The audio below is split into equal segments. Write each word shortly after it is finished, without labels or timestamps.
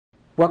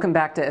Welcome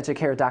back to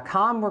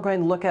Educator.com. We're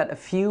going to look at a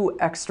few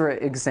extra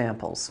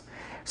examples.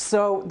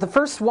 So the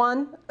first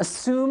one,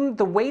 assume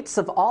the weights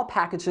of all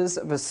packages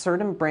of a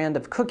certain brand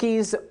of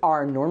cookies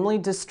are normally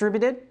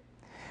distributed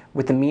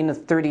with a mean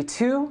of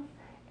 32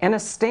 and a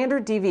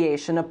standard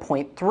deviation of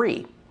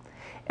 0.3.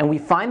 And we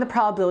find the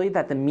probability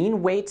that the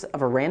mean weight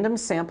of a random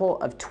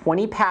sample of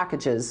 20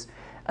 packages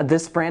of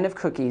this brand of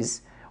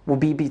cookies will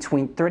be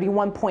between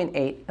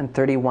 31.8 and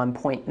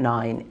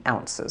 31.9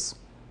 ounces.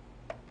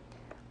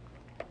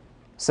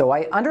 So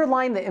I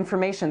underline the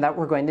information that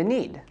we're going to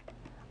need.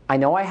 I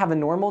know I have a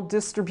normal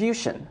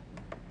distribution.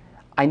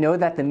 I know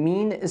that the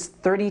mean is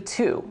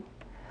 32.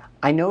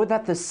 I know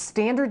that the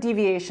standard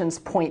deviation is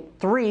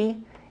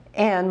 0.3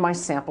 and my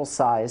sample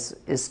size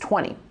is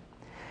 20.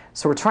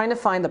 So we're trying to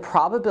find the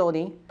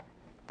probability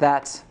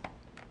that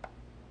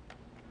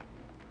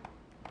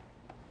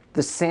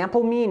the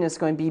sample mean is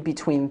going to be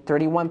between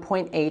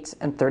 31.8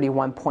 and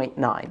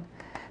 31.9.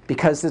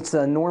 Because it's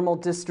a normal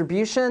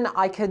distribution,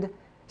 I could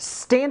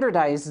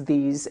standardize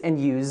these and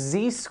use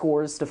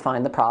z-scores to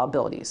find the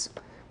probabilities.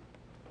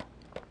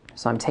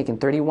 So I'm taking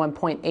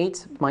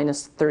 31.8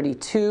 minus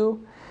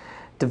 32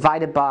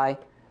 divided by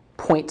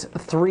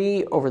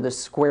 0.3 over the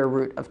square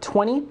root of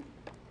 20,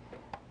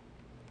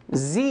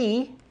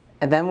 z,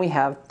 and then we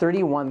have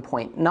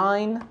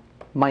 31.9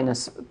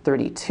 minus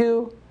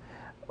 32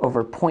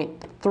 over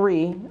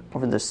 0.3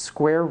 over the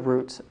square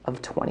root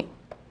of 20.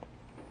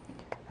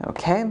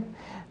 Okay,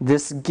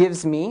 this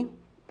gives me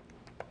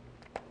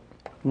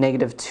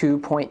negative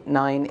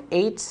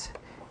 2.98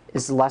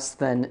 is less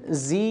than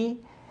z,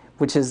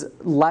 which is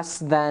less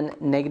than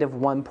negative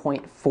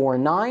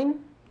 1.49.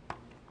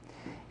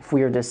 If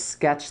we were to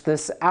sketch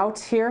this out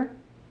here,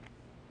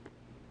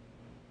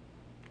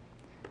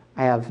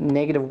 I have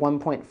negative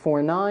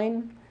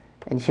 1.49,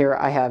 and here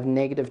I have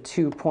negative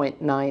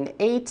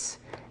 2.98,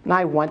 and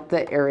I want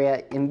the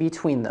area in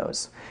between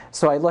those.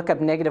 So I look up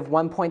negative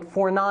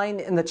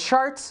 1.49 in the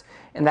chart,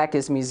 and that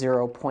gives me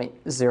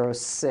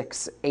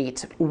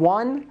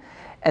 0.0681.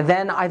 And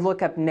then I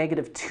look up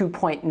negative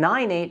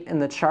 2.98 in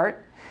the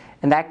chart,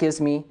 and that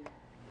gives me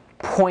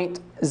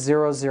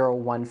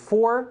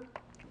 0.0014.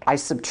 I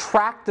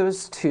subtract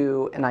those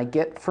two, and I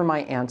get for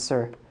my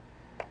answer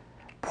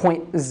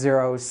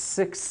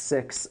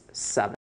 0.0667.